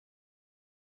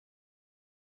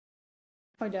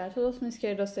Hola a todos mis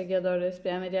queridos seguidores,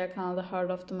 bienvenidos al canal de Heart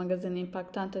of the Magazine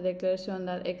Impactante, declaración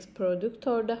del ex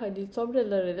productor de Halil sobre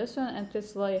la relación entre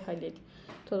Sıla y Halil.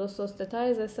 Todos los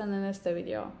detalles están en este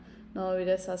video. No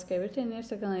olvides suscribirte en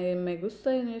este canal y me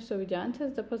gusta en este video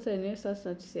antes de pasar en estas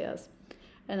noticias.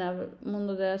 En el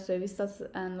mundo de las revistas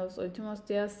en los últimos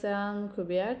días se han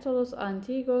cubierto los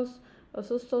antiguos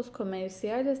asustos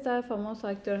comerciales del famoso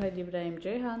actor Halil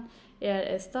y el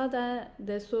estado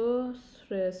de sus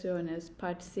relaciones.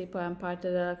 Participó en parte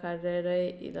de la carrera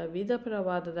y la vida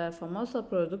privada del famoso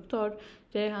productor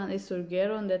Ceyhan y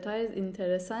surgieron detalles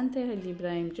interesantes.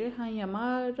 Halil Ceyhan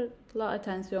llamar la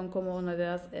atención como una de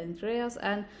las estrellas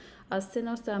en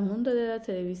ascensos del mundo de la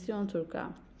televisión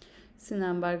turca. Sin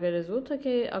embargo, resulta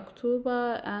que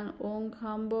actúa en un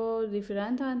campo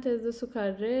diferente antes de su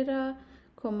carrera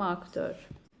como actor.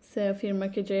 Se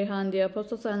afirma que Ceyhan dio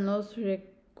pasos en los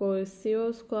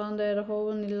negocios cuando era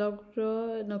joven y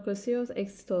logró negocios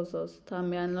exitosos.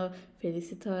 También lo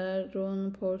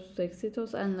felicitaron por sus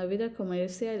éxitos en la vida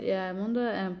comercial y el mundo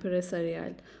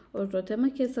empresarial. Otro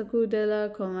tema que sacude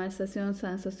la conversación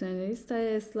sensacionalista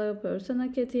es la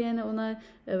persona que tiene una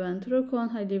aventura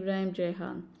con Halil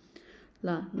Ceyhan.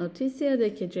 La noticia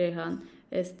de que Ceyhan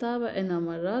estaba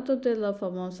enamorado de la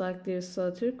famosa actriz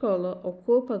Sıla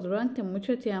ocupa durante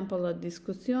mucho tiempo la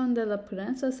discusión de la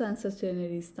prensa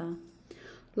sensacionalista.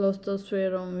 Los dos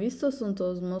fueron vistos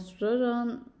juntos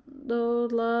mostrando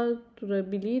la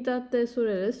durabilidad de su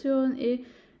relación y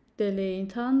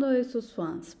deleitando a sus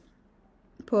fans.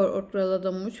 Por otro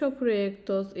lado, muchos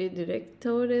proyectos y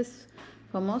directores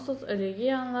famosos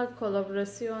elegían la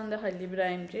colaboración de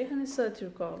Halil Ceyhan y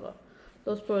Sıla.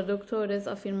 Los productores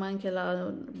afirman que la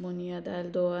armonía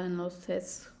del dúo en los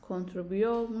sets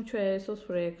contribuyó mucho a esos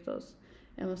proyectos.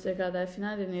 Hemos llegado al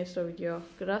final de nuestro video.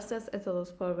 Gracias a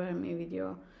todos por ver mi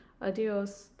video.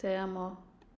 Adiós, te amo.